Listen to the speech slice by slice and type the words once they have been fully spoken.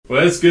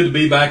Well, it's good to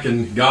be back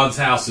in God's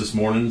house this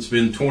morning. It's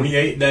been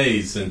 28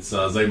 days since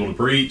I was able to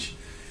preach,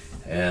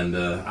 and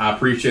I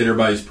appreciate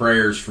everybody's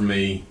prayers for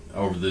me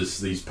over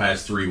these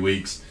past 3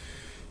 weeks.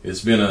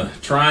 It's been a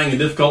trying and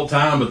difficult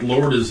time, but the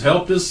Lord has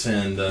helped us,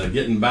 and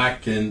getting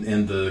back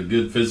into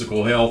good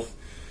physical health.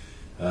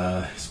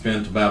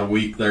 Spent about a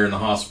week there in the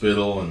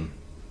hospital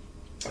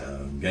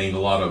and gained a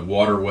lot of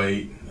water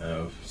weight.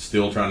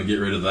 Still trying to get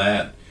rid of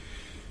that,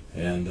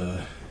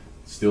 and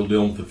still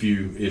dealing with a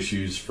few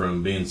issues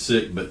from being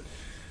sick, but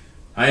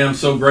I am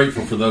so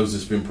grateful for those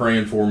that's been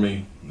praying for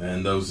me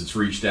and those that's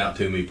reached out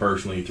to me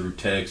personally through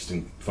text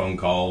and phone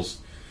calls.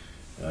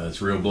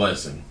 It's a real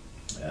blessing.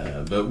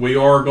 But we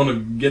are going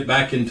to get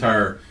back into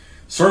our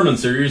sermon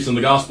series in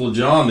the Gospel of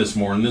John this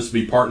morning. This will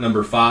be part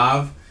number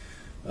 5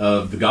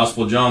 of the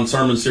Gospel of John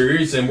sermon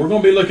series, and we're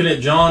going to be looking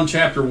at John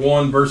chapter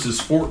 1 verses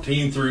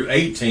 14 through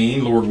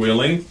 18, Lord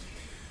willing.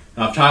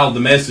 I've titled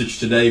the message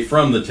today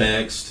from the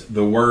text,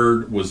 "The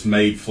Word was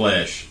made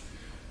flesh."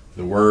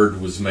 The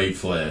Word was made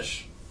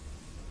flesh.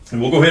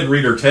 And we'll go ahead and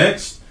read our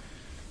text.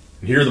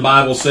 And here the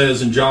Bible says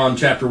in John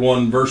chapter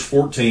 1 verse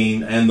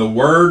 14, "And the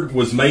Word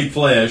was made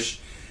flesh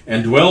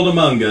and dwelled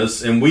among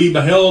us, and we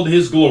beheld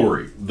his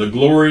glory, the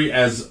glory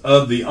as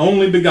of the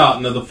only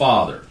begotten of the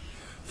Father,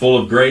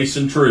 full of grace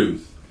and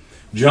truth.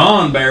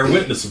 John bare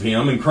witness of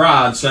him, and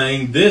cried,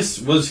 saying, This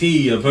was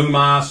he of whom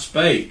I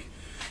spake.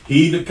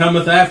 He that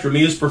cometh after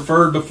me is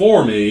preferred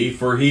before me,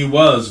 for he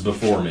was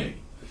before me.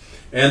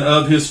 And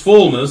of his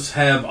fullness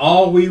have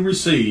all we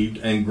received,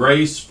 and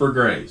grace for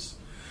grace.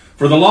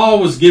 For the law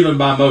was given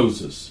by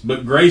Moses,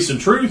 but grace and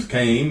truth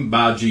came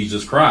by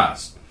Jesus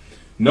Christ.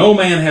 No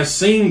man has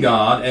seen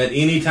God at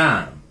any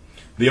time.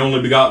 The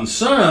only begotten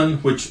Son,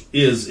 which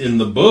is in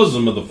the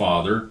bosom of the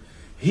Father,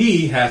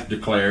 he hath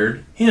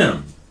declared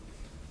him."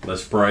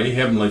 Let's pray.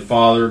 Heavenly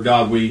Father,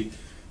 God, we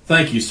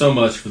thank you so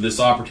much for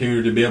this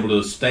opportunity to be able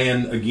to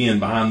stand again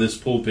behind this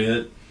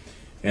pulpit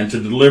and to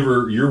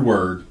deliver your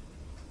word.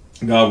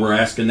 God, we're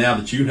asking now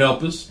that you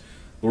help us.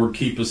 Lord,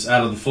 keep us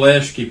out of the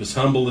flesh, keep us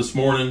humble this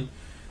morning.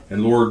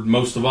 And Lord,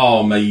 most of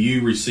all, may you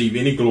receive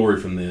any glory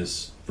from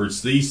this. For it's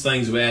these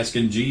things we ask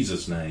in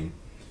Jesus' name.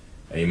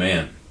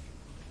 Amen.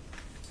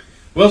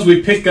 Well, as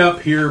we pick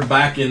up here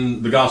back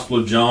in the Gospel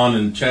of John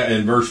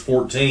in verse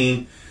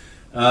 14,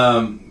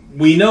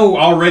 we know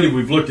already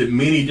we've looked at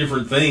many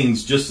different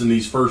things just in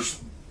these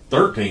first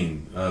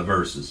 13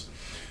 verses.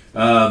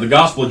 The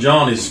Gospel of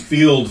John is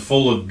filled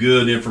full of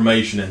good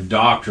information and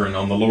doctrine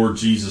on the Lord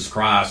Jesus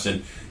Christ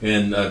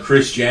and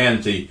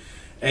Christianity.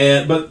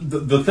 But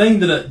the thing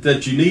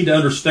that you need to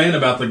understand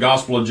about the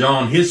Gospel of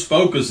John, his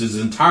focus is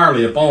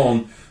entirely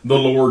upon the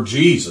Lord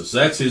Jesus.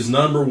 That's his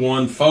number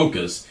one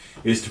focus,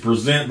 is to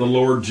present the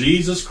Lord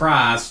Jesus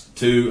Christ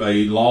to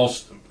a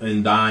lost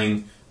and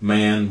dying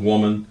man,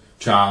 woman,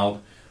 child,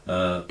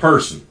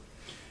 person.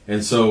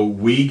 And so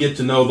we get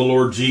to know the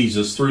Lord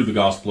Jesus through the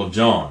Gospel of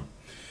John.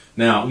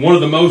 Now, one of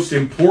the most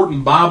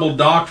important Bible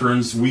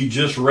doctrines we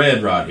just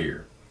read right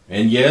here.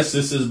 And yes,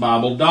 this is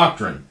Bible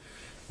doctrine,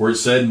 where it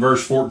said in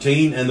verse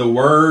 14, "And the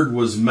Word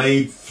was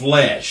made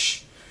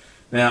flesh."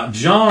 Now,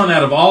 John,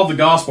 out of all the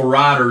Gospel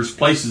writers,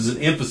 places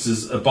an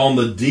emphasis upon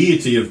the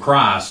deity of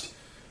Christ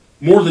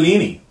more than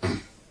any.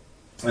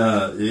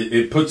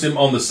 It puts him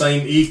on the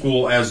same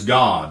equal as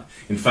God.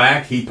 In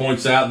fact, he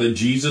points out that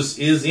Jesus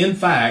is, in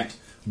fact,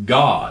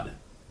 God,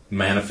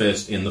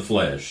 manifest in the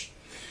flesh.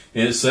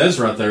 And it says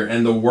right there,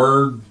 "And the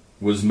Word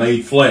was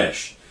made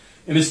flesh."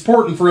 And it's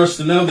important for us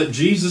to know that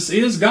Jesus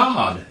is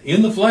God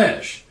in the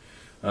flesh.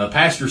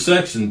 Pastor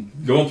Sexton,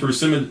 going through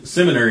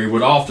seminary,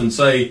 would often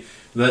say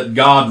that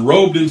God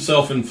robed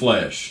himself in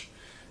flesh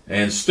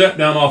and stepped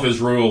down off his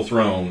royal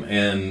throne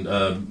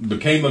and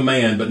became a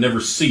man, but never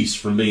ceased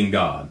from being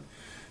God.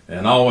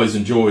 And I always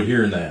enjoyed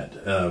hearing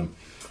that.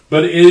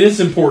 But it is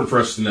important for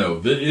us to know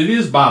that it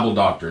is Bible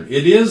doctrine.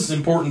 It is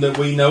important that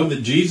we know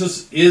that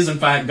Jesus is, in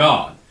fact,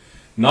 God.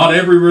 Not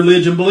every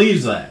religion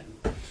believes that.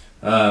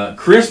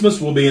 Christmas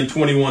will be in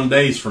 21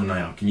 days from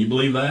now. Can you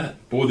believe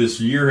that? Boy,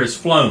 this year has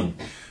flown.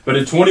 But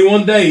in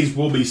 21 days,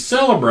 we'll be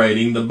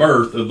celebrating the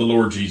birth of the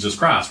Lord Jesus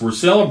Christ. We're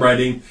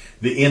celebrating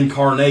the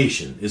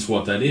incarnation, is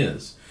what that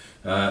is.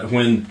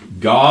 When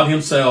God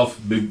himself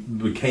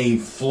became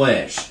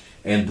flesh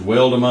and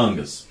dwelled among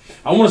us.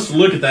 I want us to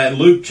look at that in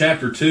Luke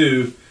chapter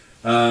 2,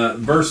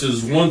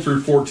 verses 1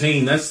 through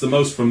 14. That's the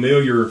most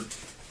familiar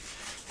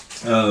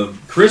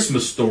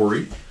Christmas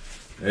story.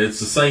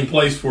 It's the same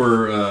place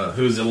where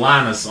who's it,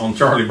 Linus on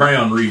Charlie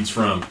Brown reads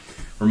from,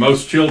 where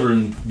most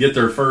children get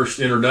their first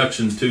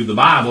introduction to the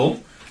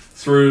Bible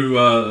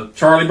through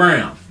Charlie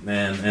Brown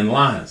and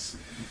Linus.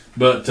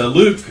 But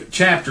Luke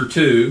chapter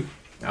 2,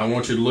 I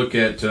want you to look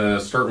at,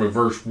 starting with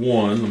verse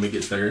 1. Let me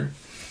get there.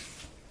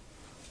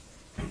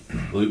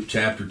 Luke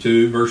chapter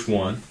 2, verse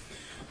 1.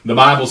 The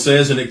Bible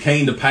says, "And it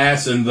came to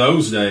pass in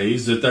those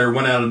days that there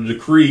went out a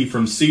decree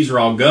from Caesar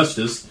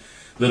Augustus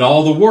that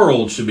all the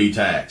world should be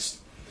taxed.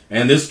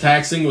 And this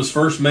taxing was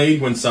first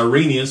made when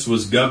Cyrenius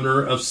was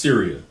governor of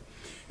Syria.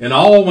 And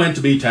all went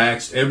to be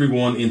taxed, every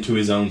one into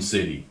his own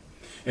city.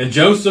 And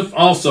Joseph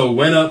also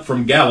went up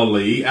from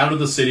Galilee out of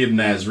the city of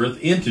Nazareth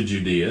into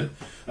Judea,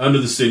 unto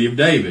the city of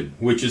David,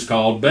 which is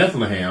called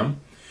Bethlehem,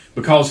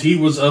 because he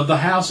was of the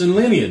house and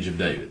lineage of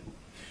David,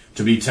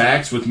 to be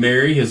taxed with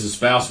Mary, his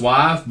espoused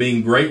wife,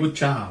 being great with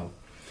child.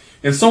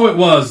 And so it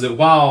was that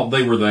while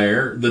they were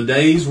there, the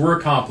days were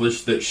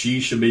accomplished that she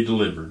should be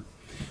delivered.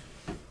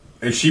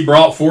 And she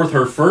brought forth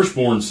her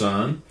firstborn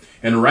son,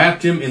 and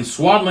wrapped him in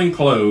swaddling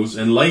clothes,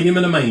 and laid him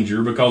in a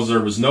manger, because there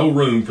was no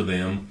room for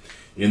them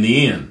in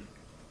the inn.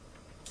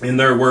 And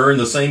there were in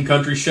the same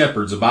country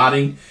shepherds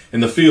abiding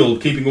in the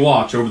field, keeping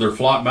watch over their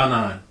flock by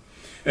night.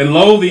 And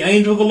lo, the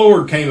angel of the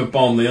Lord came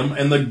upon them,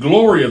 and the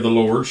glory of the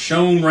Lord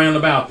shone round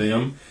about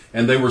them,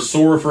 and they were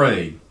sore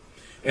afraid.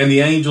 And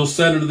the angel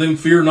said unto them,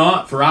 Fear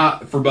not,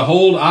 for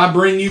behold, I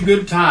bring you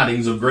good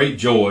tidings of great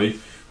joy,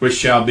 which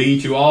shall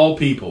be to all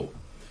people.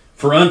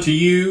 For unto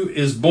you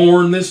is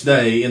born this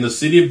day in the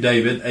city of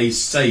David a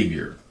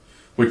Savior,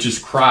 which is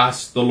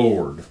Christ the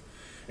Lord.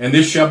 And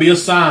this shall be a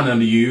sign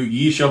unto you,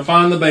 ye shall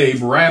find the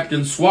babe wrapped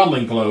in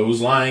swaddling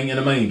clothes, lying in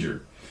a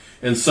manger.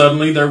 And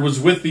suddenly there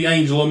was with the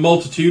angel a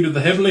multitude of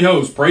the heavenly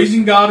host,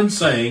 praising God and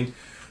saying,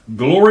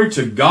 Glory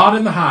to God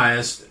in the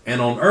highest,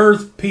 and on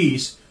earth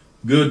peace,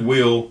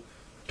 goodwill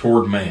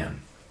toward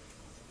man.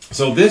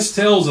 So this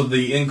tells of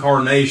the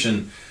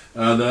incarnation,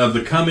 of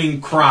the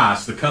coming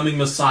Christ, the coming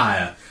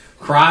Messiah,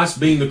 Christ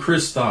being the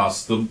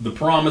Christos, the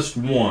promised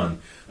one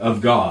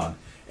of God.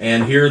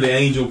 And here the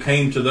angel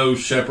came to those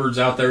shepherds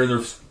out there in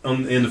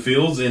the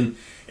fields and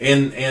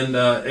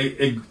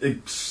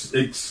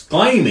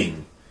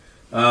exclaiming,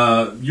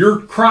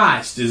 your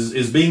Christ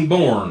is being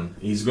born.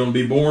 He's going to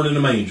be born in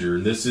a manger.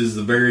 And this is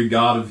the very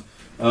God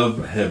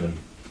of heaven.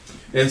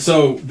 And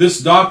so this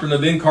doctrine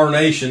of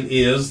incarnation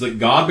is that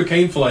God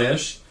became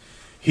flesh.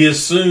 He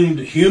assumed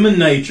human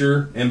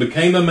nature and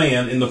became a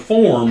man in the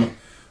form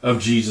of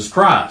Jesus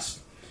Christ.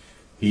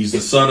 He's the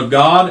Son of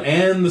God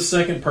and the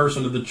second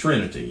person of the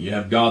Trinity. You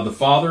have God the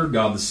Father,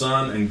 God the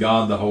Son, and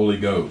God the Holy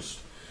Ghost.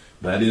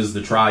 That is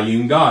the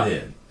triune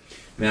Godhead.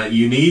 Now,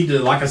 you need to,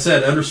 like I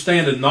said,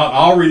 understand that not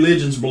all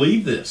religions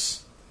believe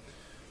this.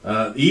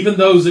 Even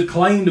those that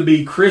claim to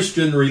be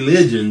Christian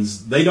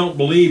religions, they don't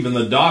believe in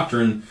the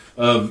doctrine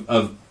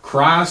of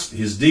Christ,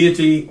 His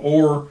deity,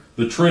 or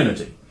the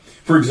Trinity.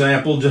 For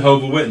example,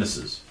 Jehovah's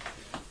Witnesses.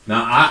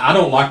 Now, I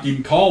don't like to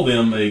even call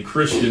them a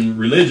Christian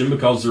religion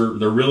because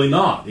they're really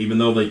not. Even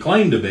though they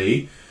claim to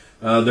be,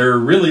 they're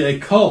really a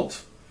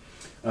cult.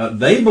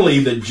 They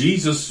believe that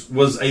Jesus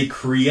was a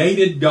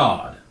created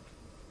God.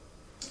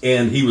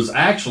 And he was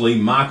actually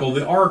Michael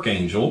the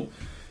Archangel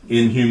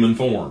in human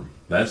form.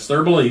 That's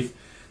their belief.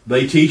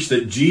 They teach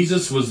that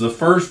Jesus was the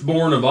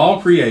firstborn of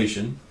all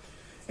creation.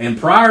 And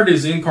prior to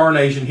his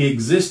incarnation, he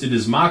existed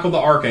as Michael the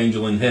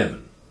Archangel in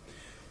heaven.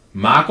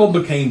 Michael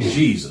became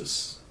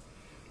Jesus.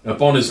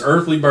 Upon his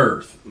earthly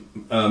birth,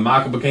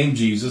 Michael became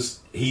Jesus,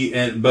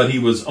 but he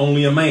was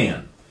only a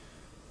man.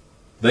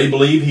 They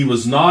believe he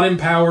was not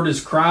empowered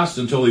as Christ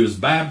until he was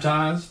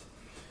baptized.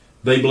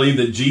 They believe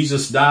that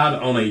Jesus died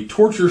on a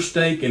torture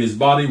stake and his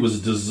body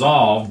was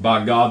dissolved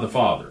by God the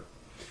Father.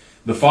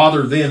 The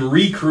Father then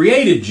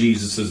recreated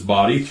Jesus'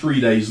 body 3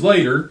 days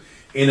later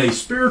in a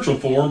spiritual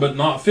form but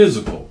not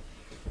physical.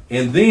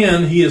 And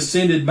then he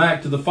ascended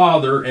back to the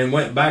Father and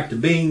went back to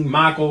being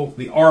Michael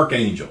the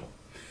Archangel.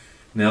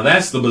 Now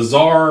that's the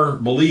bizarre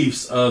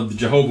beliefs of the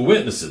Jehovah's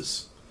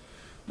Witnesses.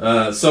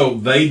 So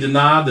they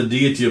deny the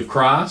deity of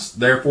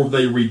Christ. Therefore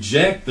they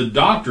reject the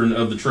doctrine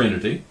of the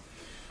Trinity.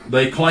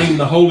 They claim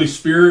the Holy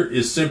Spirit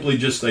is simply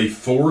just a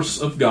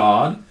force of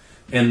God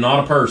and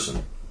not a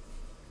person.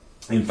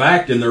 In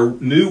fact, in their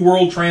New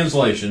World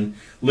Translation,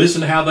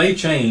 listen to how they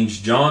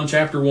change John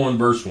chapter 1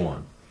 verse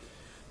 1.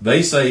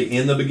 They say,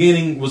 in the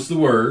beginning was the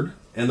Word,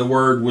 and the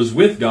Word was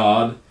with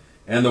God,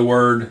 and the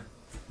Word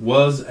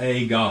was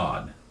a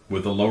God,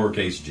 with a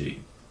lowercase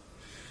g.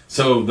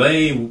 So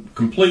they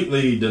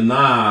completely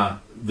deny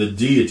the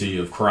deity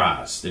of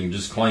Christ and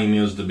just claim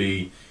him to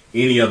be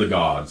any other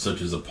god,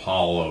 such as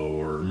Apollo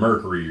or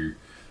Mercury,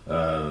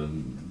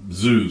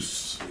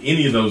 Zeus,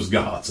 any of those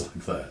gods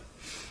like that.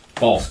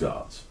 False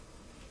gods.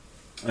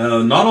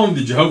 Not only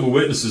did Jehovah's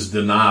Witnesses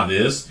deny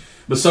this,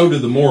 but so do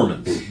the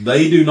Mormons.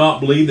 They do not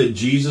believe that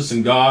Jesus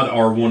and God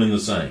are one and the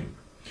same.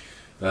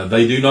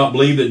 They do not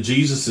believe that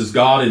Jesus is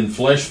God in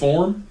flesh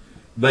form.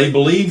 They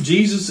believe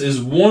Jesus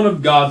is one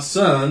of God's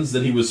sons,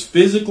 that he was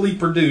physically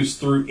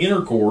produced through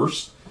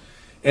intercourse.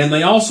 And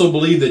they also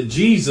believe that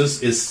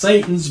Jesus is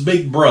Satan's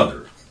big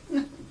brother.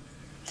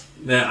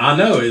 Now, I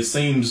know it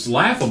seems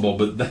laughable,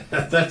 but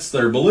that's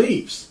their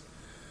beliefs.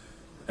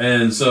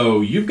 And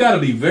so you've got to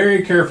be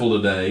very careful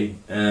today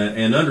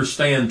and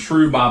understand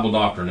true Bible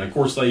doctrine. And of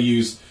course, they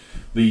use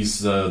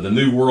these the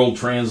New World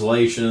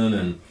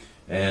Translation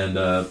and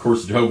of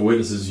course, the Jehovah's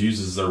Witnesses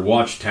uses their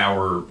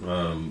Watchtower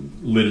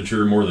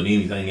literature more than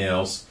anything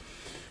else.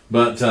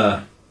 But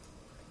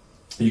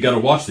you got to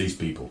watch these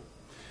people.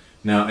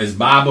 Now, as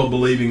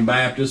Bible-believing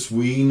Baptists,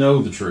 we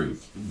know the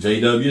truth.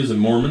 JWs and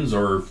Mormons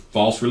are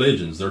false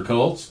religions. They're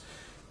cults.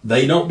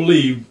 They don't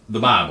believe the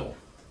Bible.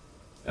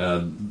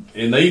 And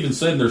they even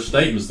said in their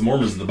statements, the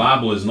Mormons, the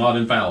Bible is not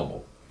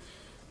infallible.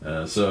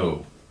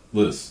 So,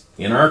 listen,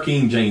 in our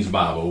King James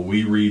Bible,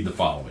 we read the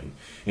following.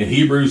 In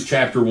Hebrews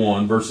chapter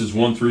 1, verses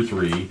 1 through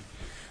 3,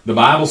 the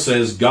Bible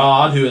says,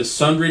 God, who at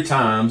sundry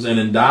times and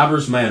in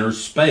divers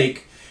manners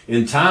spake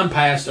in time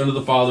past unto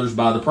the fathers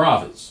by the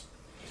prophets,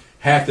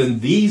 hath in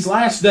these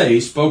last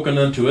days spoken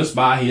unto us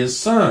by his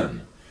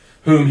Son,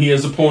 whom he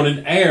has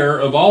appointed heir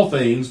of all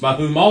things, by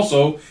whom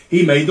also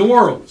he made the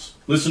worlds.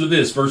 Listen to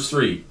this, verse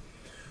 3.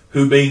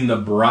 Who being the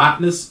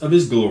brightness of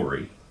his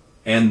glory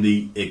and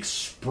the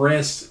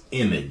express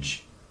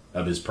image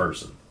of his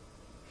person,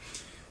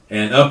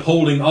 and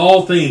upholding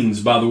all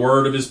things by the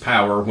word of his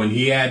power, when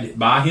he had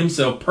by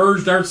himself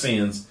purged our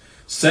sins,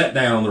 sat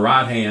down on the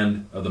right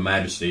hand of the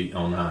majesty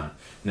on high.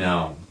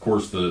 Now, of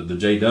course, the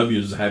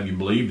JWs have you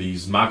believe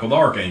he's Michael the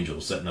Archangel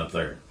sitting up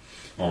there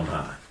on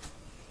high.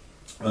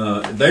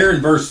 There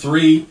in verse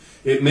 3,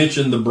 it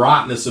mentioned the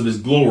brightness of his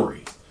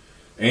glory.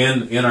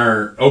 And in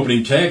our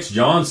opening text,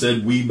 John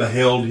said, we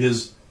beheld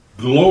his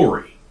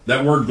glory.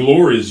 That word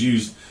glory is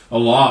used a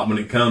lot when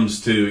it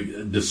comes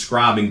to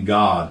describing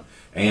God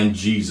and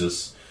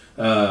Jesus.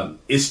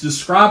 It's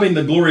describing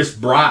the glorious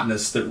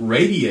brightness that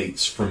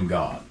radiates from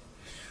God.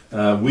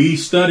 We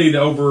studied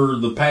over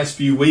the past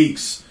few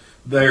weeks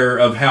there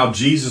of how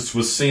Jesus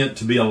was sent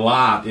to be a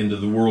light into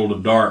the world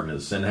of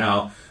darkness, and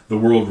how the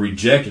world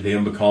rejected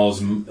him because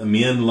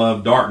men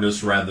love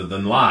darkness rather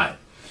than light.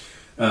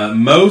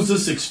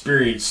 Moses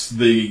experienced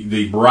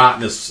the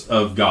brightness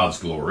of God's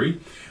glory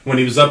when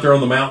he was up there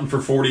on the mountain for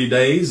 40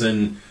 days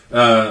and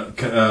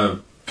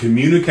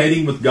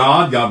communicating with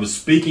God. God was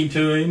speaking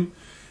to him,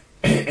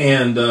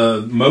 and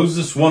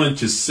Moses wanted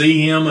to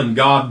see him, and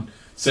God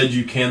said,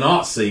 you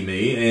cannot see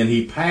me. And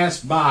he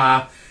passed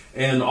by,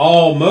 and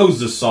all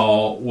Moses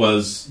saw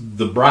was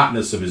the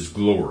brightness of his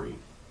glory.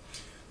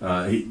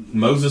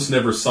 Moses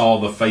never saw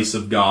the face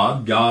of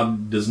God.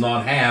 God does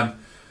not have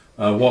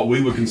what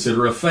we would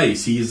consider a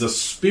face. He is a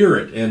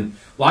spirit. And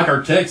like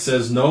our text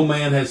says, no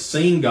man has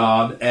seen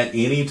God at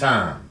any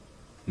time.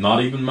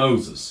 Not even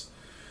Moses.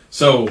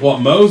 So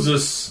what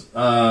Moses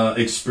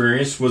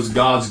experienced was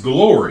God's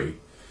glory.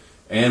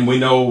 And we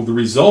know the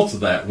results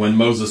of that. When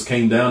Moses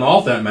came down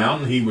off that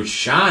mountain, he was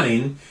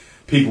shining.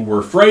 People were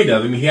afraid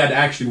of him. He had to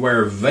actually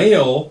wear a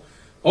veil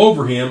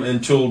over him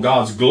until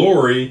God's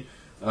glory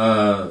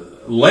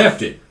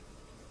left it.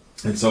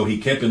 And so he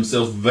kept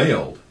himself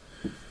veiled.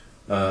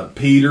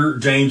 Peter,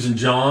 James, and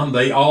John,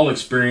 they all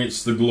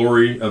experienced the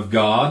glory of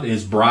God,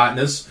 his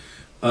brightness,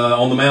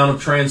 on the Mount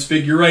of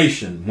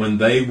Transfiguration, when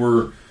they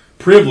were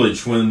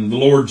privileged, when the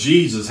Lord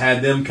Jesus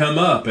had them come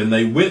up and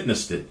they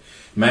witnessed it.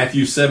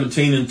 Matthew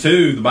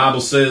 17:2, the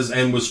Bible says,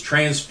 and was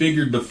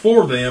transfigured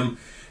before them,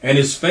 and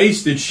his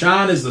face did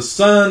shine as the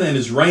sun, and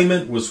his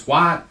raiment was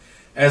white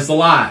as the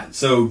light.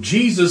 So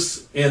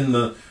Jesus in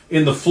the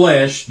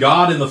flesh,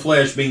 God in the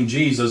flesh being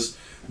Jesus,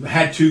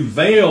 had to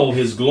veil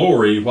his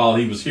glory while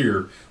he was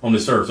here on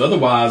this earth.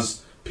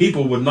 Otherwise,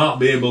 people would not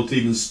be able to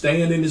even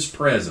stand in his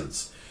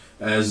presence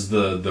as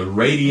the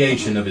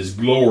radiation of his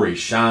glory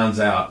shines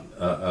out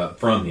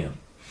from him.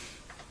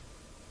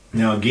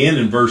 Now again,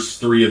 in verse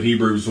 3 of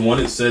Hebrews 1,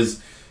 it says,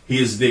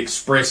 he is the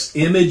express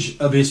image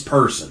of his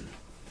person.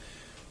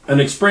 An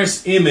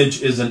express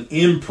image is an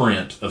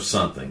imprint of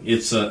something.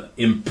 It's an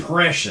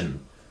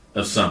impression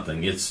of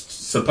something. It's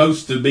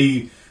supposed to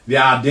be the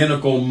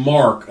identical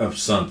mark of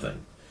something.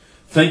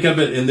 Think of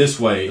it in this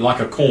way, like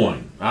a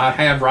coin. I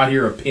have right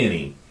here a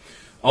penny.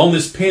 On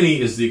this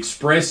penny is the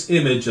express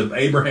image of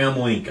Abraham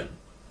Lincoln.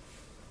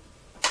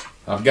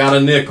 I've got a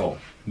nickel.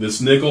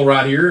 This nickel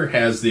right here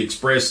has the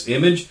express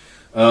image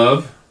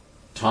of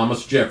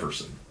Thomas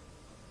Jefferson.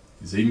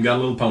 He's even got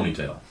a little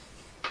ponytail.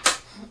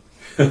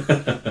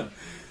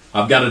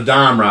 I've got a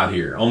dime right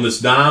here. On this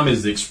dime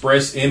is the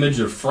express image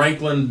of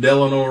Franklin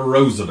Delano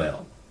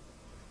Roosevelt.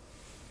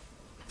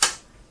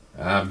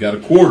 I've got a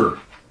quarter.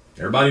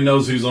 Everybody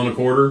knows who's on a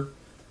quarter.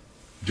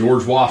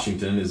 George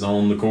Washington is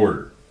on the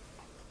quarter.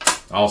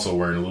 Also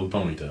wearing a little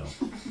ponytail.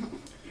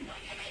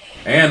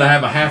 And I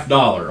have a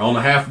 $50. On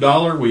a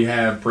 $50, we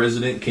have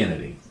President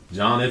Kennedy.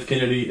 John F.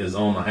 Kennedy is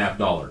on a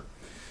 $50.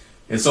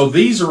 And so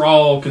these are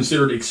all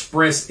considered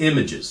express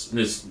images.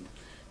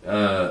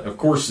 Of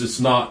course, it's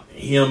not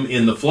him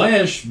in the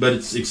flesh, but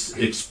it's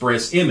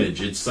express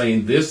image. It's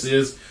saying this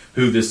is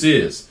who this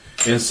is.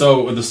 And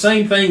so the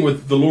same thing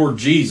with the Lord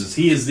Jesus.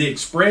 He is the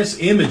express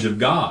image of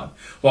God.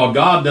 While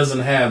God doesn't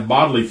have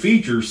bodily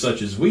features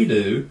such as we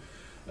do,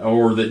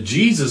 or that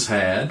Jesus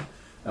had,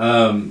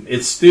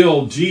 it's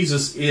still,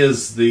 Jesus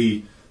is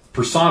the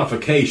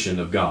personification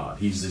of God.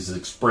 He's his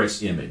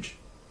express image.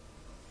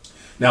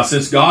 Now,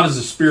 since God is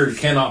a spirit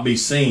cannot be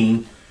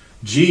seen,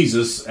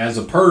 Jesus as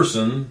a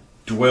person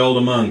dwelled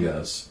among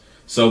us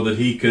so that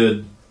he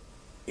could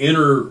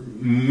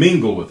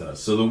intermingle with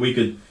us, so that we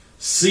could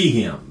see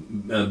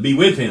him, be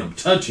with him,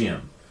 touch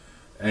him,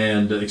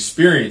 and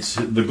experience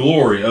the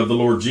glory of the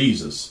Lord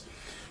Jesus.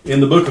 In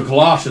the book of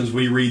Colossians,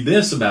 we read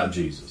this about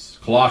Jesus.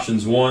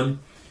 Colossians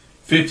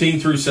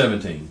 1:15 through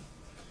 17.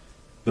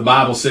 The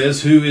Bible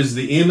says, who is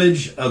the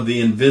image of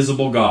the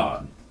invisible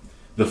God,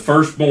 the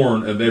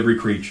firstborn of every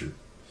creature.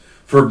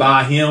 For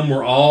by him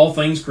were all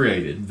things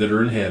created that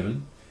are in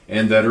heaven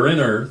and that are in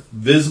earth,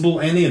 visible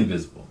and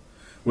invisible,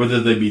 whether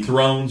they be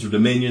thrones or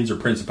dominions or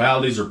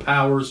principalities or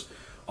powers.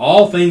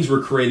 All things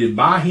were created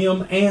by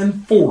him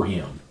and for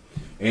him.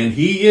 And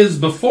he is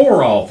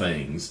before all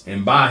things,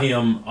 and by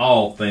him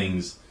all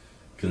things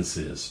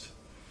consist.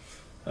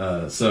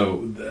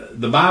 So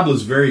the Bible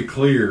is very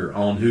clear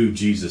on who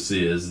Jesus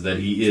is, that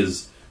he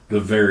is the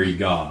very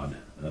God.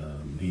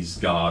 He's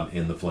God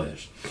in the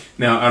flesh.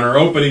 Now, on our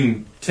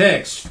opening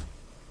text,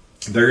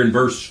 there in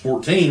verse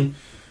 14,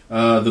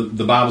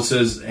 the Bible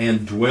says,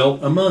 and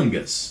dwelt among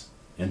us.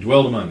 And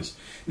dwelt among us.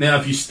 Now,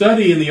 if you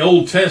study in the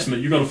Old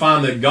Testament, you're going to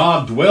find that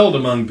God dwelled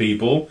among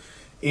people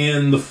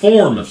in the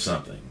form of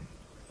something.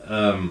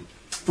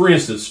 For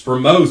instance, for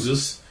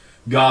Moses,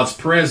 God's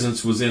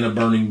presence was in a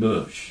burning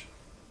bush.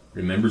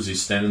 Remembers,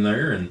 he's standing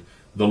there, and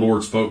the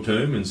Lord spoke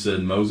to him and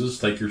said, Moses,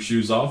 take your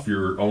shoes off.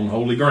 You're on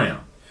holy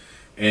ground.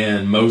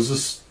 And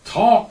Moses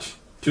talked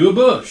to a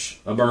bush,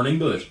 a burning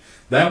bush.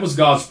 That was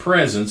God's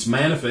presence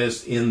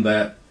manifest in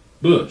that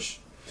bush.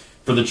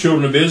 For the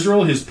children of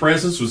Israel, his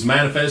presence was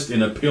manifest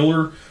in a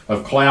pillar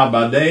of cloud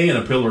by day and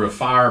a pillar of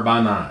fire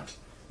by night.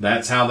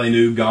 That's how they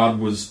knew God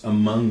was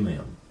among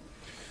them.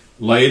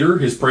 Later,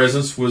 his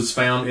presence was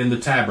found in the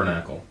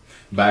tabernacle,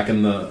 back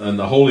in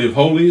the Holy of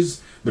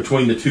Holies,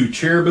 between the two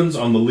cherubims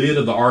on the lid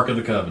of the Ark of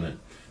the Covenant.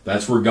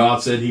 That's where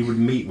God said he would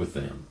meet with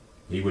them.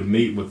 He would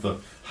meet with the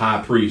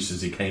high priest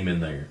as he came in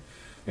there.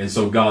 And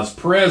so God's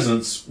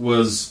presence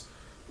was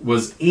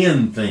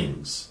in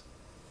things.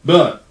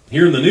 But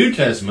here in the New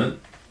Testament,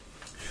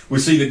 we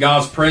see that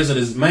God's presence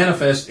is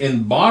manifest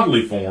in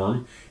bodily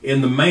form in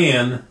the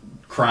man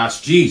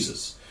Christ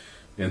Jesus.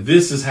 And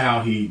this is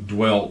how he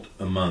dwelt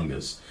among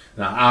us.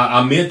 Now,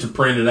 I meant to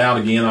print it out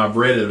again. I've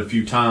read it a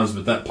few times,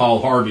 but that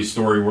Paul Harvey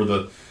story where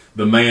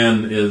the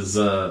man is,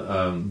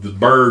 the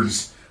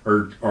birds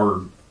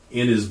are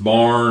in his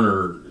barn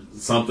or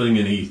something,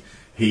 and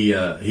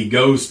he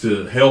goes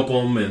to help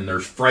them, and they're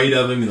afraid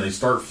of him, and they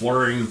start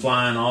flurrying and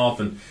flying off.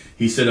 And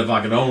he said, if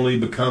I could only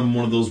become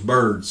one of those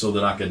birds so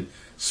that I could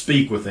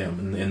speak with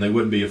them, and they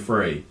wouldn't be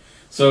afraid.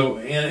 So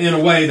in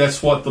a way,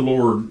 that's what the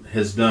Lord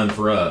has done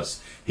for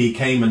us. He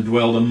came and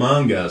dwelled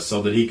among us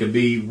so that he could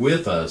be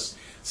with us,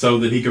 so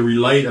that he could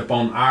relate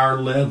upon our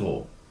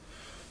level.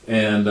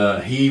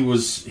 And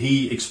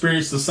he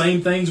experienced the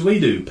same things we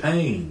do,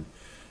 pain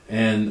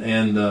and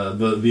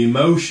the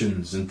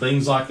emotions and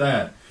things like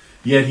that.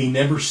 Yet he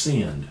never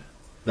sinned.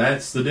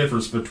 That's the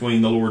difference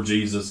between the Lord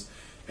Jesus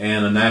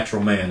and a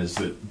natural man, is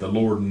that the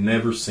Lord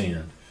never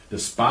sinned,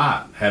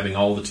 despite having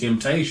all the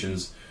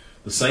temptations,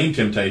 the same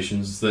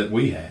temptations that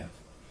we have.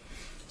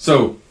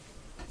 So,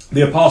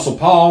 the Apostle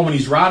Paul, when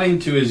he's writing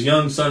to his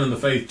young son in the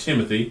faith,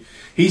 Timothy,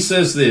 he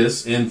says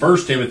this in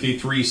 1 Timothy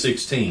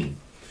 3:16.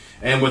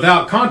 And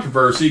without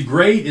controversy,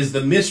 great is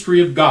the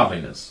mystery of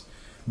godliness.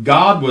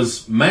 God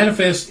was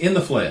manifest in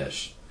the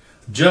flesh,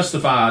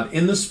 justified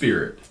in the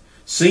Spirit,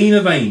 seen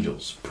of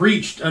angels,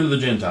 preached unto the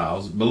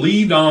Gentiles,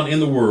 believed on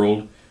in the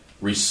world,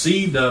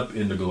 received up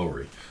into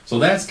glory. So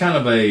that's kind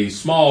of a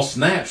small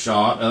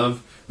snapshot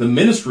of the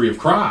ministry of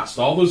Christ,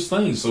 all those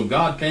things. So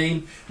God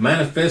came,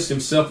 manifested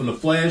himself in the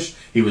flesh.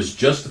 He was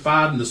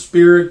justified in the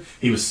Spirit.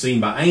 He was seen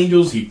by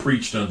angels. He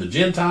preached unto the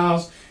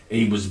Gentiles.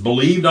 He was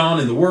believed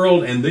on in the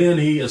world. And then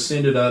he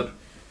ascended up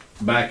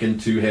back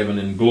into heaven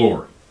in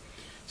glory.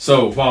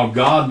 So while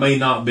God may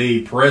not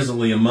be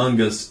presently among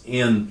us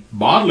in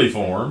bodily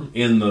form,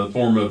 in the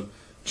form of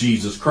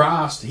Jesus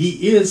Christ,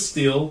 he is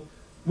still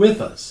with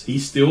us. He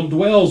still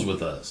dwells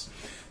with us.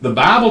 The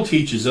Bible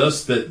teaches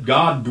us that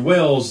God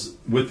dwells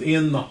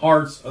within the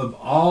hearts of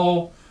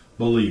all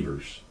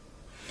believers.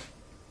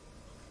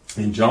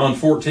 In John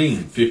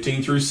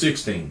 14:15 through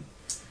 16,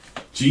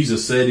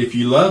 Jesus said, if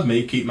you love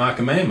me, keep my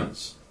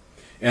commandments.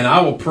 And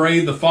I will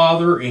pray the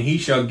Father, and he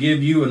shall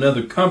give you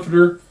another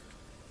comforter,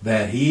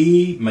 that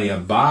he may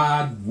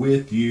abide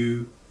with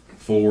you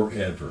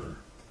forever.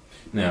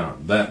 Now,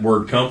 that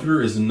word comforter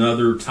is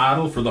another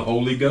title for the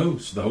Holy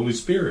Ghost, the Holy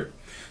Spirit.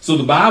 So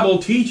the Bible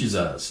teaches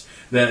us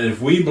that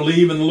if we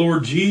believe in the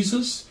Lord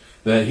Jesus,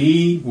 that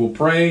he will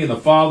pray and the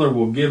Father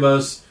will give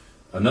us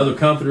another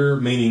comforter,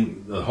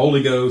 meaning the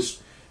Holy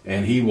Ghost,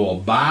 and he will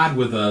abide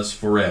with us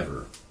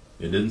forever.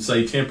 It didn't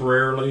say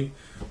temporarily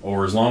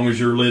or as long as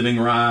you're living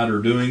right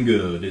or doing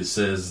good. It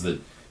says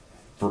that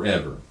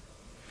forever.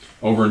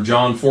 Over in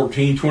John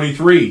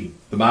 14:23,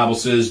 the Bible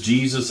says,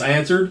 Jesus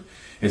answered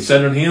and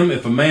said unto him,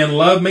 if a man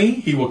love me,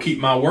 he will keep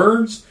my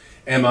words,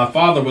 and my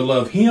Father will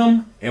love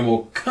him, and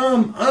will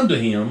come unto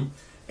him,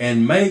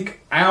 and make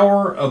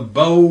our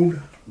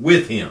abode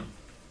with him.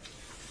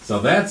 So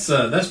that's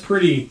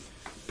pretty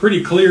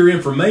clear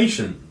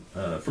information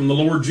from the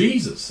Lord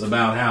Jesus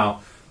about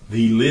how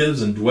he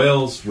lives and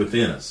dwells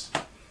within us.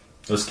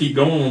 Let's keep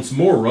going on some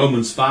more.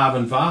 Romans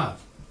 5:5.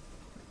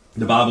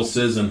 The Bible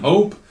says, and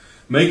hope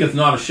maketh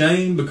not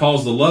ashamed,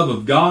 because the love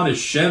of God is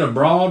shed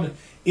abroad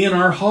in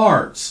our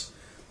hearts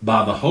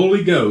by the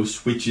Holy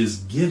Ghost, which is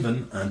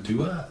given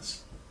unto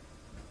us.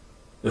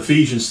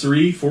 Ephesians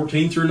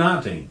 3:14 through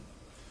 19.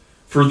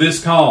 For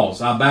this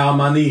cause I bow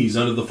my knees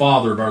unto the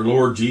Father of our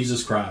Lord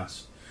Jesus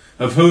Christ,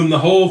 of whom the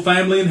whole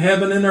family in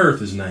heaven and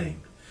earth is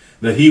named,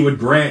 that he would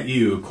grant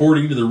you,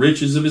 according to the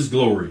riches of his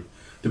glory,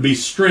 to be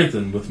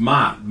strengthened with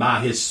might by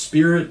his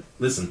Spirit,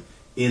 listen,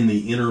 in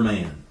the inner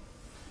man,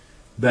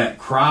 that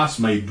Christ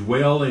may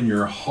dwell in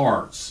your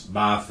hearts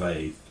by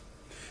faith,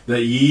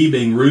 that ye,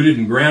 being rooted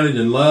and grounded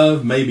in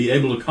love, may be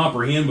able to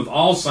comprehend with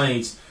all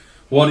saints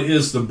what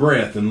is the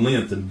breadth and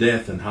length and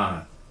depth and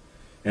height,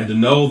 and to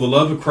know the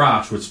love of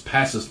Christ which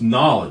passeth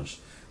knowledge,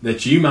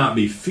 that ye might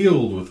be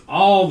filled with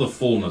all the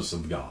fullness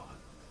of God.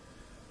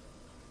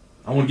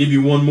 I want to give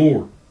you one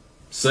more.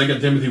 2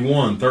 Timothy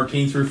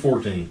 1:13 through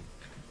 14.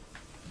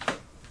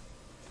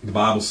 The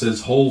Bible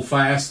says, hold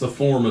fast the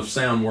form of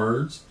sound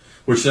words,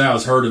 which thou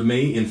hast heard of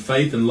me, in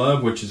faith and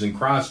love which is in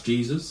Christ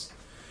Jesus.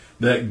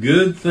 That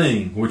good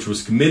thing which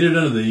was committed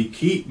unto thee,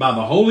 keep by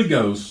the Holy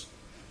Ghost,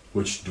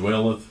 which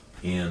dwelleth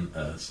in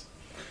us.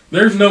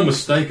 There's no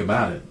mistake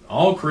about it.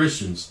 All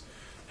Christians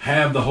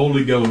have the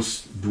Holy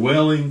Ghost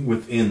dwelling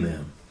within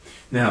them.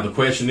 Now, the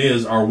question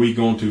is, are we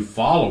going to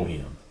follow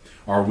him?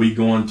 Are we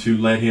going to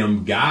let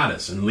him guide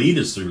us and lead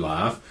us through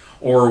life?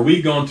 Or are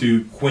we going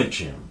to quench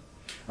him?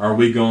 Are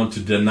we going to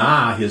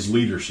deny his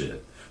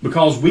leadership?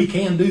 Because we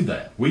can do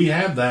that. We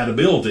have that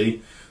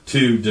ability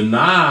to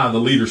deny the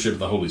leadership of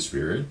the Holy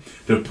Spirit,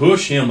 to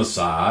push him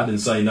aside and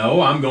say,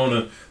 no, I'm going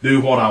to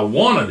do what I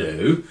want to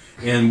do,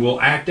 and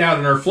we'll act out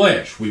in our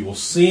flesh. We will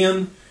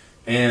sin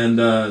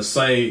and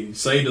say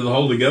to the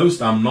Holy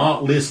Ghost, I'm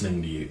not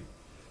listening to you.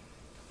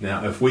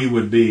 Now, if we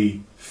would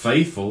be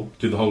faithful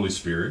to the Holy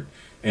Spirit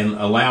and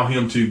allow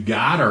him to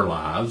guide our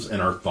lives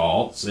and our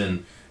thoughts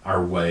and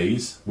our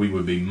ways, we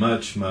would be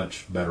much,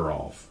 much better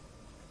off.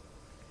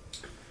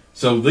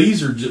 So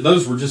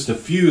those were just a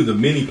few of the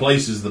many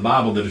places in the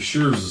Bible that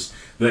assures us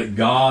that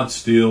God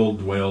still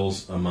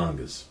dwells among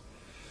us.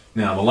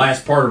 Now, the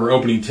last part of our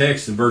opening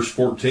text in verse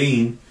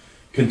 14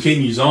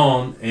 continues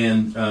on,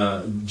 and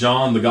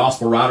John, the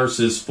gospel writer,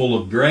 says, full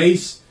of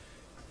grace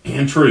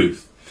and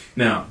truth.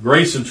 Now,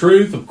 grace and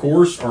truth, of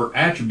course, are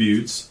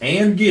attributes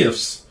and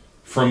gifts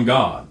from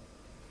God.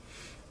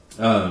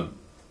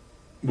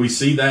 We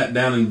see that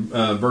down in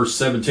verse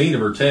 17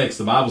 of our text.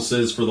 The Bible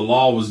says, for the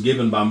law was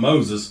given by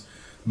Moses,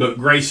 but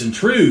grace and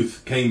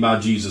truth came by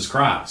Jesus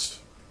Christ.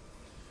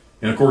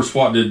 And of course,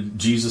 what did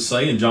Jesus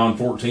say in John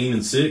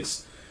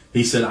 14:6?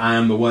 He said, I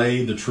am the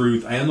way, the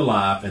truth, and the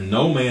life, and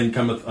no man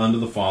cometh unto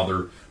the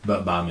Father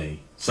but by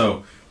me.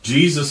 So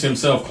Jesus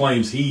himself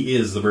claims he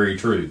is the very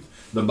truth.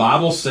 The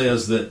Bible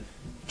says that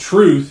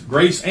truth,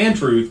 grace and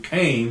truth,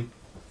 came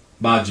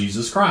by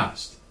Jesus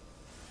Christ.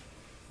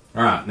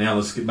 All right, now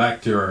let's get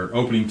back to our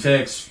opening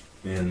text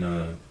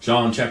in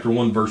John chapter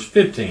 1, verse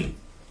 15.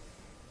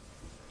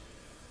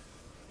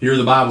 Here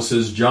the Bible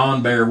says,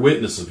 John bare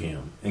witness of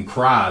him, and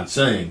cried,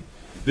 saying,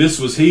 this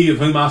was he of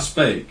whom I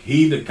spake.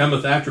 He that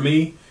cometh after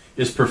me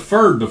is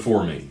preferred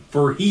before me,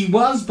 for he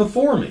was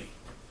before me.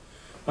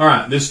 All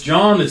right, this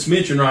John that's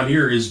mentioned right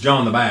here is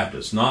John the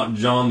Baptist, not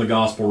John the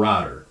gospel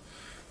writer.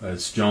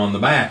 It's John the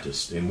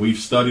Baptist, and we've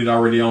studied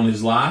already on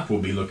his life.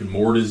 We'll be looking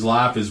more at his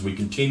life as we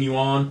continue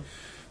on.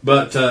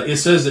 But it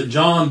says that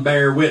John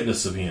bare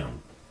witness of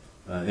him.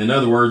 In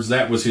other words,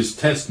 that was his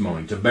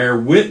testimony. To bear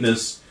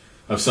witness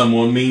of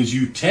someone means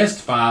you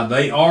testify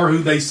they are who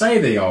they say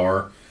they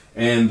are,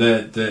 and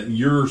that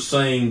you're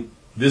saying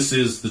this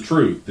is the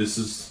truth. This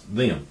is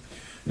them.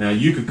 Now,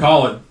 you could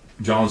call it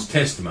John's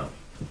testimony.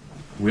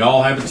 We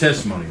all have a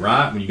testimony,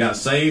 right? When you got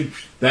saved,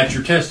 that's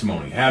your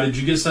testimony. How did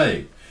you get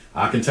saved?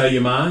 I can tell you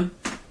mine.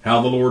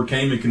 How the Lord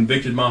came and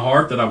convicted my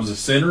heart that I was a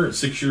sinner at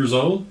 6 years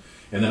old,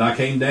 and that I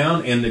came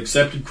down and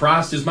accepted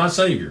Christ as my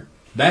Savior.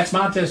 That's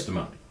my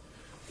testimony.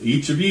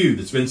 Each of you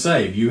that's been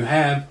saved, you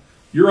have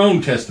your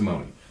own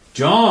testimony.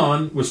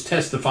 John was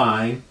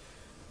testifying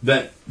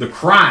that the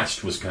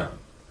Christ was come,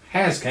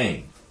 has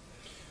came.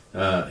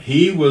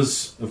 He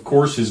was, of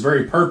course, his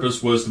very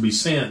purpose was to be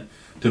sent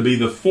to be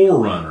the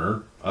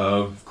forerunner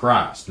of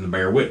Christ and to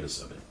bear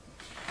witness of it.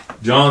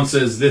 John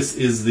says this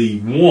is the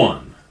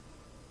one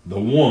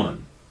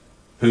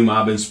whom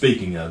I've been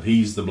speaking of.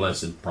 He's the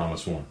blessed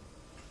promised one.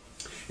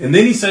 And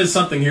then he says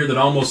something here that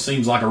almost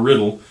seems like a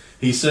riddle.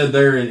 He said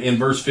there in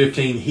verse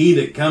 15, he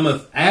that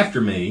cometh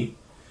after me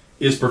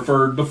is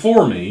preferred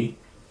before me,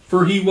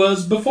 for he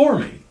was before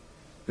me.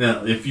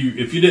 Now, if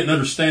you didn't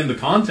understand the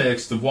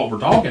context of what we're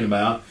talking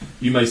about,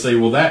 you may say,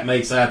 well, that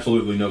makes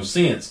absolutely no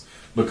sense,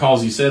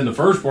 because he said in the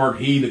first part,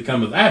 he that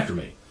cometh after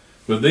me.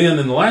 But then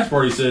in the last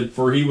part, he said,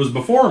 for he was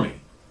before me.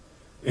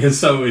 And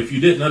so if you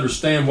didn't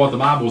understand what the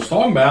Bible was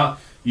talking about,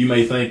 you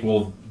may think,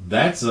 well,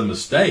 that's a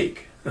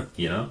mistake,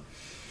 you know.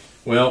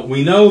 Well,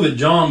 we know that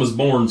John was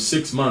born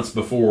 6 months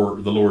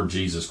before the Lord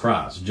Jesus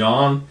Christ.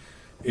 John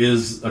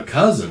is a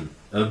cousin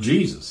of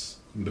Jesus,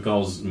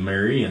 because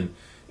Mary and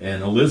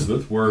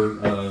Elizabeth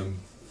were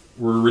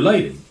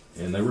related,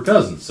 and they were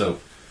cousins. So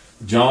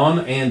John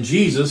and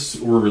Jesus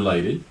were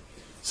related.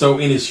 So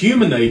in his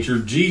human nature,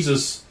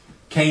 Jesus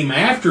came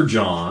after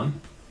John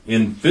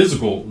in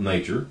physical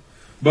nature,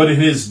 But in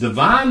his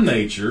divine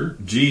nature,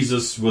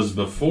 Jesus was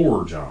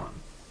before John.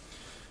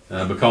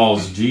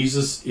 Because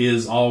Jesus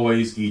is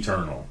always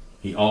eternal.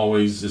 He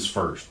always is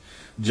first.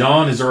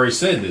 John has already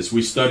said this.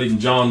 We studied in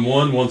John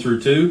 1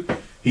 through 2.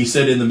 He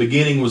said, in the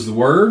beginning was the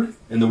Word,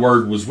 and the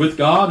Word was with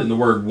God, and the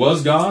Word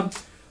was God.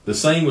 The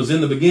same was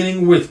in the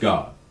beginning with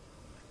God.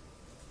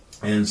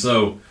 And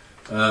so,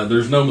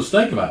 there's no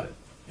mistake about it.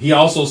 He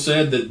also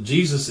said that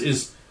Jesus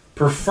is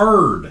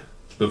preferred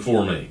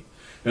before me.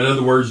 In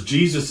other words,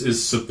 Jesus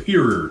is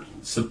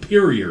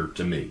superior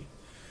to me.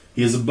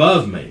 He is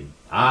above me.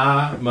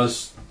 I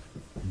must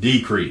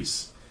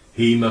decrease.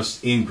 He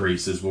must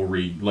increase, as we'll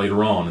read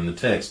later on in the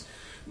text.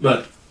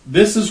 But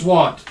this is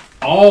what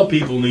all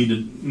people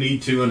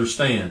need to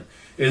understand,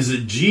 is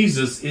that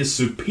Jesus is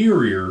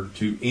superior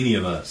to any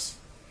of us.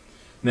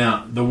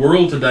 Now, the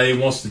world today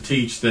wants to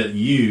teach that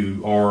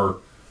you are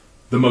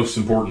the most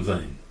important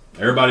thing.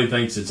 Everybody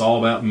thinks it's all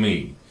about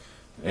me.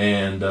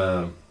 And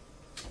I've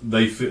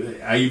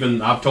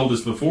told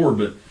this before,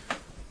 but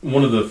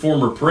one of the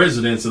former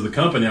presidents of the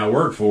company I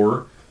worked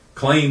for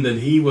claimed that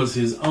he was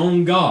his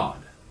own God.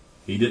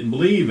 He didn't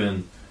believe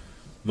in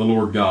the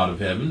Lord God of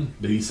heaven,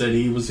 but he said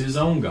he was his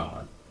own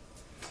God.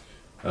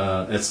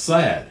 It's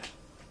sad.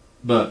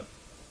 But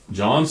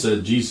John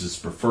said Jesus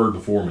preferred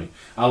before me.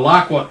 I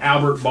like what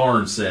Albert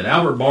Barnes said.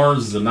 Albert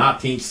Barnes is a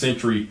 19th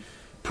century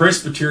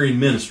Presbyterian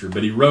minister,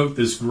 but he wrote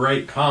this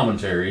great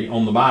commentary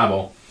on the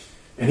Bible.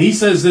 And he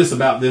says this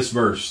about this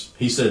verse.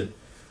 He said,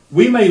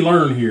 we may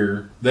learn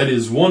here that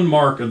is one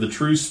mark of the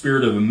true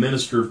spirit of a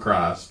minister of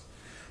Christ,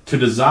 to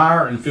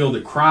desire and feel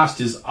that Christ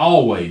is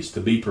always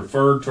to be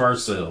preferred to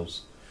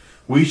ourselves.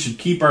 We should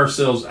keep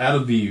ourselves out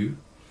of view.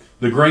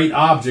 The great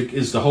object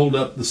is to hold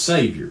up the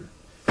Savior.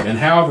 And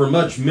however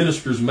much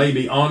ministers may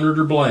be honored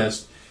or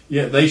blessed,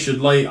 yet they should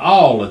lay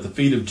all at the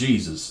feet of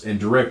Jesus and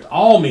direct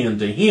all men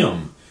to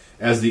Him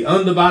as the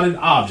undivided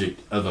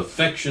object of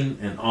affection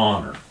and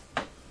honor.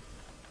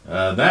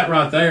 That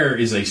right there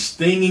is a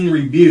stinging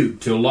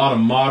rebuke to a lot of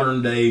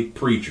modern day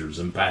preachers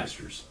and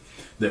pastors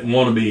that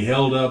want to be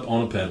held up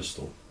on a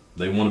pedestal.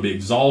 They want to be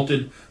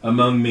exalted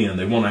among men.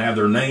 They want to have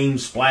their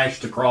names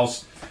splashed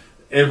across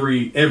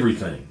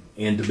everything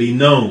and to be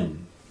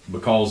known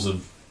because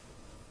of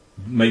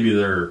maybe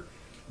their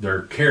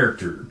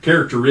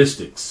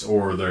characteristics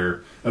or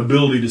their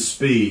ability to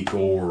speak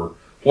or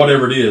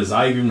whatever it is.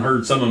 I even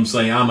heard some of them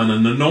say, I'm an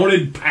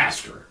anointed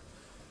pastor.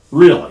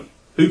 Really?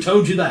 Who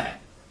told you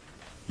that?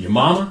 Your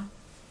mama?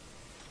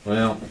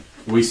 Well,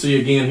 we see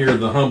again here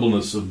the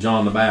humbleness of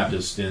John the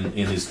Baptist in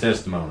his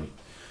testimony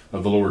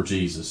of the Lord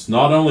Jesus.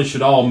 Not only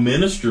should all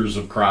ministers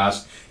of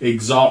Christ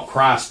exalt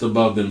Christ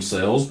above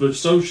themselves, but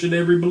so should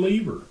every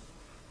believer.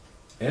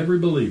 Every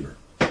believer.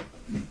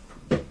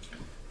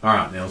 All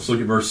right, now let's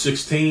look at verse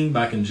 16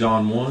 back in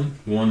John 1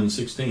 and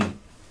 16.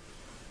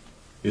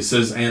 It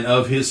says, and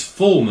of His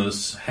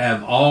fullness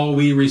have all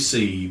we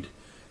received,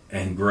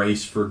 and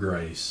grace for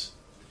grace.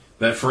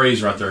 That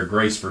phrase right there,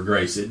 grace for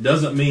grace, it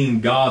doesn't mean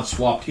God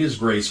swapped His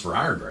grace for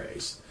our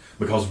grace,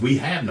 because we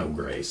have no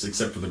grace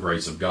except for the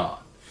grace of God.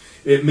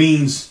 It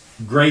means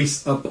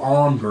grace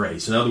upon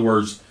grace. In other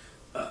words,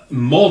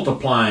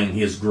 multiplying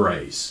His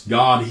grace.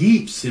 God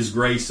heaps His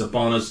grace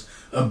upon us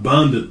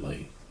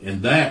abundantly.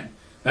 And that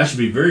should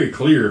be very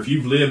clear. If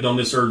you've lived on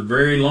this earth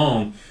very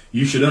long,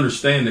 you should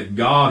understand that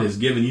God has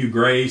given you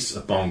grace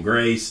upon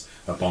grace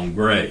upon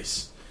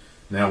grace.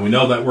 Now, we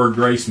know that word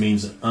grace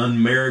means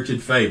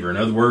unmerited favor. In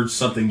other words,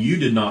 something you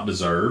did not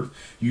deserve.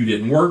 You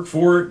didn't work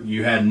for it.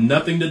 You had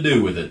nothing to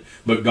do with it.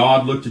 But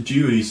God looked at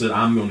you and He said,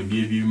 I'm going to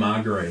give you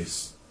my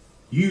grace.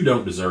 You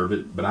don't deserve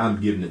it, but I'm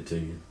giving it to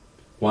you.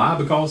 Why?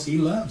 Because He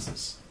loves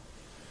us.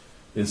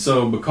 And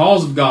so,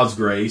 because of God's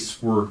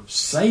grace, we're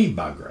saved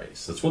by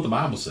grace. That's what the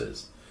Bible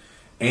says.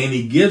 And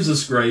He gives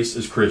us grace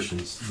as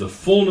Christians. The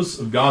fullness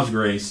of God's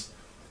grace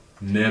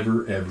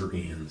never, ever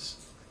ends.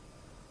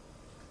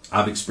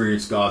 I've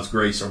experienced God's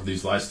grace over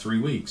these last 3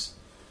 weeks.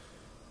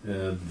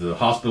 The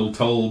hospital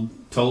told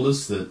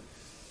us that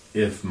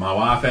if my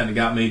wife hadn't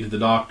got me to the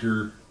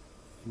doctor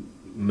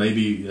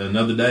maybe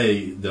another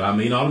day, that I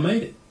may not have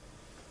made it.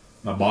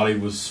 My body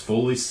was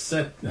fully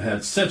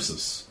had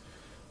sepsis.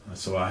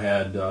 So I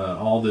had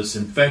all this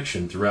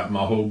infection throughout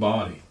my whole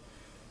body.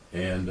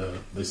 And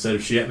they said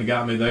if she hadn't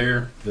got me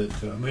there,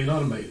 that I may not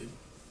have made it.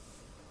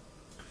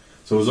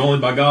 So it was only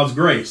by God's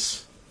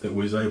grace that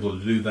we was able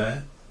to do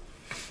that.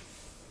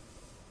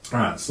 All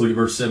right, let's look at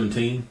verse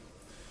 17.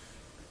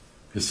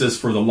 It says,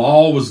 for the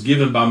law was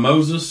given by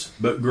Moses,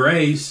 but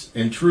grace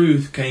and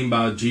truth came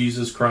by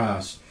Jesus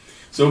Christ.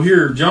 So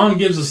here, John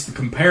gives us the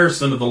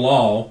comparison of the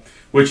law,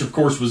 which of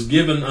course was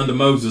given unto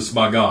Moses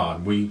by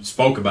God. We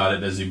spoke about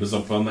it as he was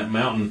up on that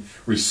mountain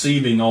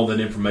receiving all that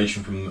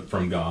information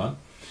from God.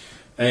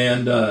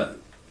 And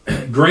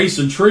grace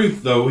and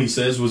truth, though, he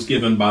says, was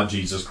given by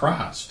Jesus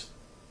Christ.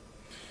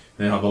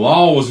 Now, the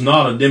law was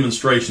not a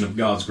demonstration of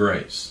God's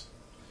grace.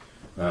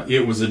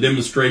 It was a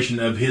demonstration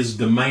of His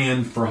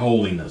demand for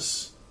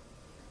holiness.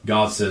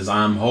 God says,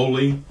 I'm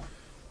holy,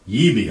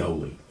 ye be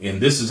holy. And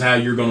this is how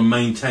you're going to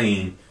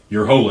maintain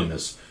your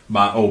holiness,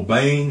 by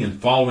obeying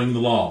and following the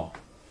law.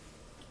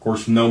 Of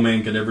course, no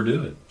man could ever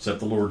do it except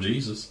the Lord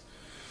Jesus.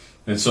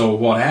 And so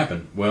what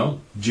happened?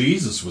 Well,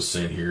 Jesus was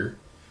sent here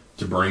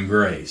to bring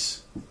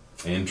grace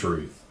and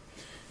truth.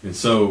 And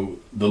so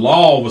the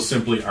law was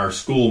simply our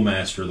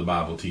schoolmaster, the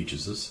Bible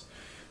teaches us.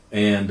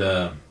 And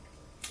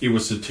it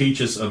was to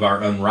teach us of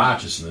our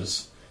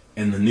unrighteousness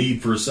and the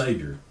need for a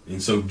Savior.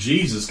 And so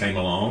Jesus came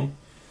along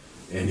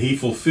and he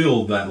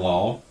fulfilled that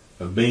law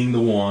of being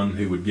the one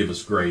who would give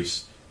us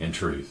grace and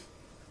truth.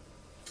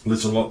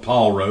 Listen to what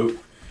Paul wrote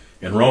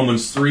in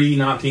Romans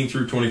 3:19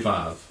 through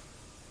 25.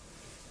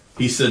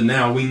 He said,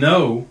 "Now we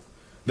know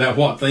that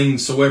what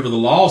things soever the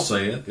law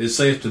saith, it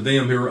saith to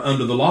them who are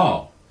under the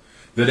law,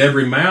 that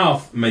every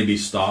mouth may be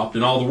stopped,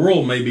 and all the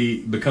world may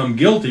become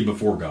guilty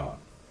before God.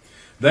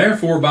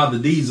 Therefore by the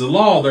deeds of the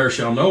law there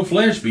shall no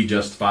flesh be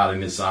justified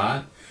in his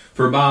sight,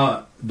 for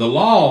by the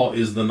law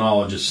is the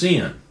knowledge of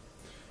sin.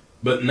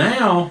 But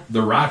now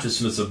the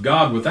righteousness of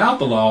God without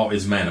the law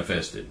is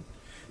manifested,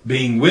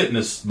 being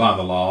witnessed by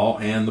the law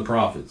and the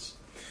prophets,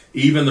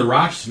 even the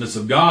righteousness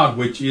of God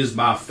which is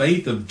by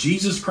faith of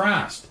Jesus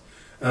Christ,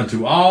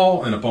 unto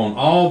all and upon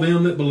all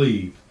them that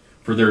believe.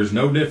 For there is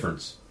no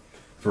difference.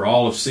 For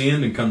all have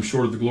sinned and come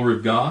short of the glory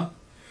of God,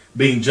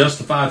 being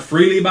justified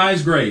freely by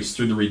his grace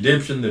through the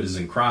redemption that is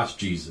in Christ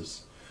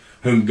Jesus,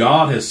 whom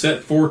God has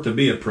set forth to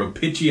be a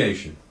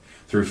propitiation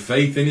through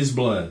faith in his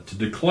blood, to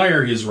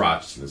declare his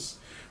righteousness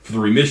for the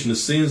remission of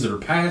sins that are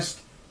past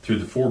through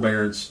the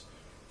forbearance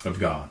of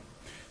God."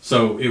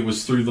 So it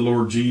was through the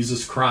Lord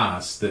Jesus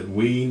Christ that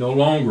we no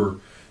longer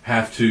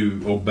have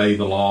to obey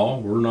the law.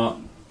 We're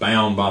not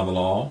bound by the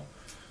law,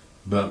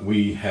 but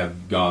we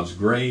have God's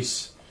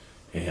grace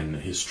and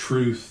his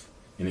truth,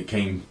 and it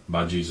came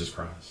by Jesus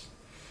Christ.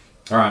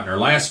 All right, our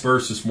last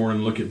verse this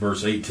morning, look at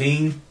verse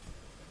 18.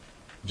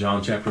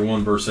 John chapter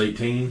 1, verse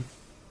 18.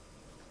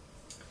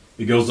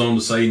 It goes on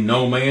to say,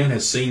 "No man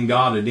has seen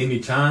God at any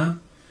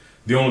time.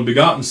 The only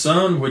begotten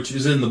Son, which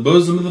is in the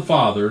bosom of the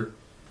Father,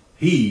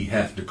 he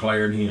hath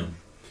declared him."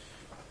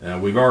 Now,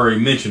 we've already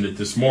mentioned it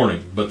this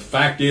morning, but the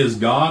fact is,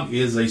 God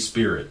is a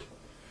spirit.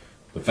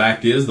 The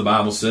fact is, the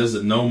Bible says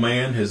that no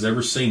man has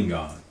ever seen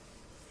God.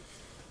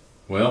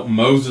 Well,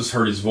 Moses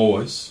heard his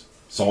voice,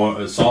 saw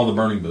the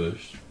burning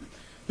bush.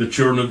 The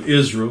children of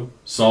Israel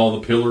saw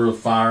the pillar of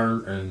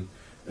fire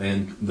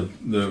and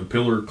the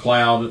pillar of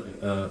cloud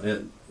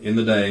in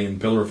the day and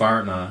pillar of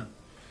fire at night.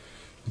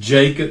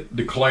 Jacob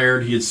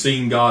declared he had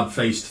seen God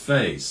face to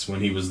face when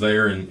he was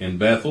there in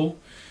Bethel,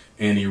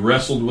 and he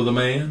wrestled with a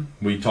man.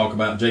 We talk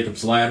about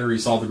Jacob's ladder. He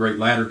saw the great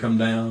ladder come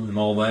down and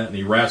all that, and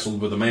he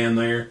wrestled with a man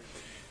there.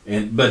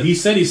 But he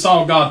said he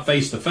saw God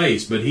face to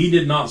face, but he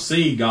did not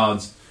see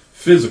God's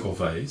physical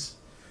face.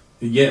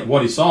 Yet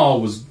what he saw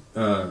was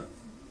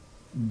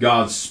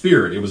God's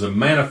spirit. It was a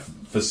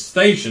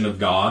manifestation of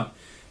God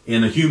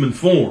in a human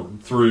form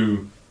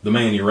through the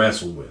man he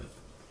wrestled with.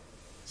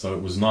 So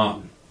it was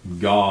not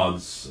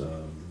God's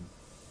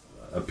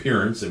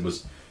appearance. It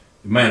was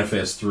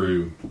manifest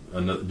through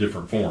a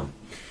different form.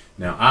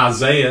 Now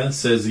Isaiah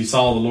says he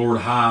saw the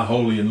Lord high,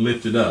 holy, and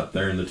lifted up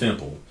there in the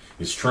temple.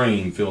 His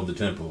train filled the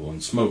temple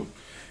and smoke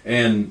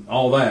and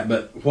all that.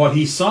 But what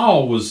he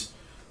saw was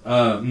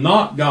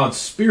not God's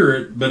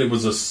spirit, but it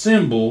was a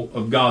symbol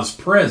of God's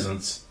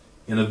presence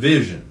in a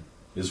vision,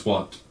 is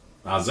what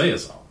Isaiah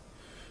saw.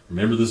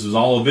 Remember, this was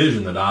all a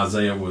vision that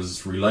Isaiah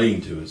was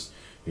relating to us.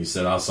 He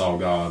said, "I saw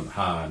God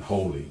high and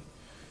holy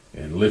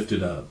and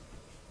lifted up."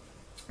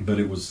 But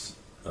it was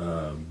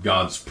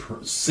God's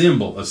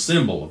symbol, a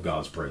symbol of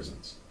God's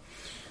presence.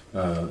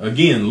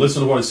 Again,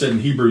 listen to what it said in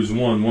Hebrews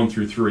 1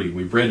 through 3.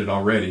 We've read it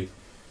already.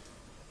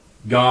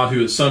 "God,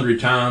 who at sundry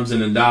times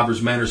and in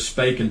divers manners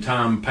spake in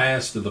time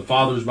past to the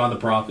fathers by the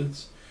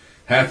prophets,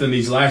 hath in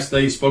these last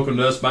days spoken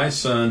to us by his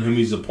Son, whom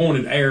he's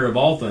appointed heir of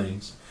all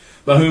things,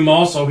 by whom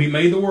also he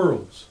made the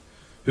worlds,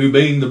 who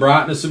being the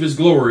brightness of his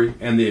glory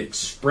and the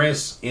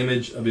express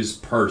image of his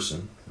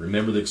person."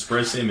 Remember the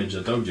express image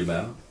I told you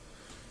about.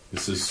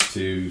 This is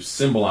to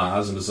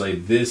symbolize and to say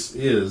this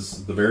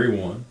is the very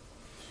one.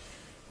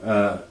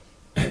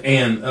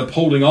 "And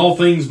upholding all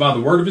things by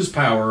the word of his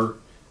power,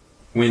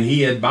 when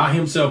he had by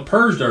himself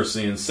purged our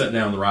sins, set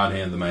down the right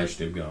hand of the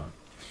majesty of God."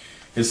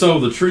 And so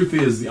the truth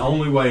is, the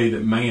only way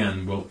that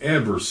man will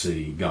ever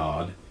see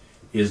God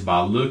is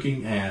by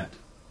looking at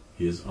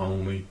his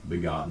only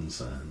begotten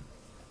Son.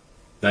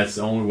 That's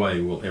the only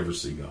way we'll ever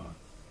see God.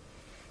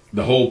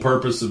 The whole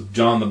purpose of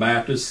John the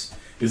Baptist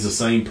is the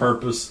same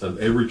purpose of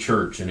every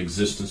church in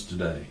existence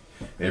today.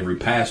 Every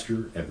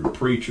pastor, every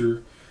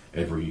preacher,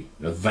 every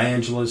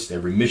evangelist,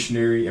 every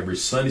missionary, every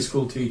Sunday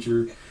school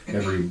teacher,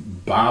 every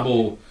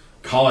Bible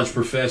college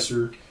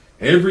professor,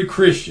 every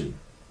Christian.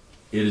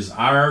 It is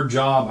our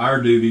job,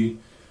 our duty,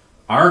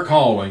 our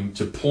calling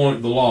to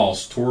point the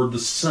lost toward the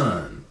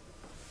Son,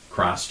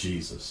 Christ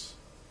Jesus.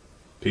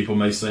 People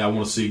may say, "I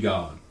want to see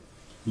God."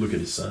 Look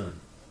at his Son.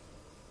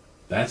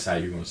 That's how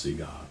you're going to see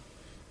God.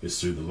 It's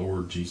through the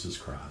Lord Jesus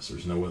Christ.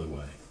 There's no other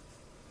way.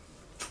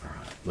 All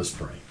right, let's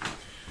pray.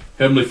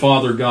 Heavenly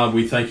Father, God,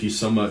 we thank you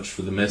so much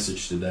for the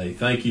message today.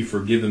 Thank you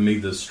for giving me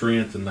the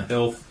strength and the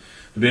health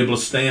to be able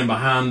to stand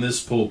behind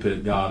this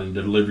pulpit, God, and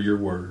deliver your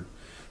word.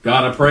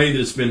 God, I pray that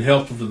it's been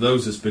helpful to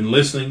those that's been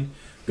listening.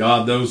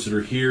 God, those that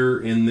are here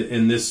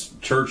in this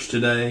church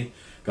today.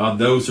 God,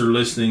 those that are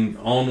listening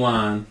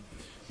online,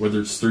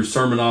 whether it's through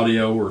sermon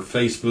audio or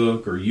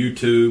Facebook or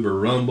YouTube or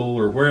Rumble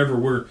or wherever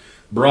we're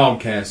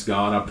broadcast,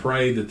 God, I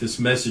pray that this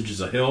message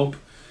is a help.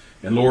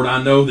 And Lord,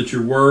 I know that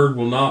your word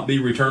will not be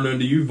returned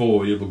unto you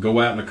void. It will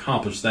go out and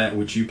accomplish that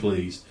which you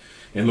please.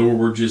 And Lord,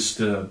 we're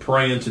just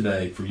praying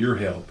today for your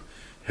help.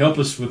 Help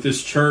us with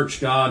this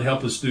church, God.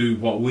 Help us do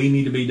what we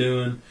need to be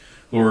doing.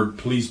 Lord,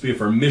 please be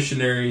with our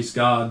missionaries,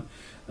 God,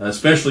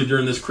 especially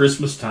during this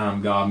Christmas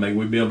time, God. May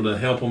we be able to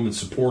help them and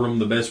support them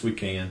the best we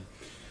can.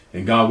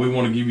 And God, we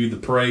want to give you the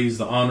praise,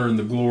 the honor, and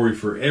the glory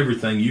for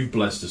everything you've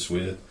blessed us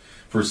with.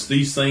 For it's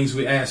these things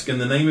we ask in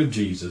the name of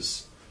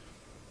Jesus.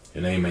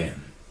 And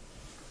amen.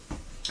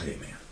 Amen.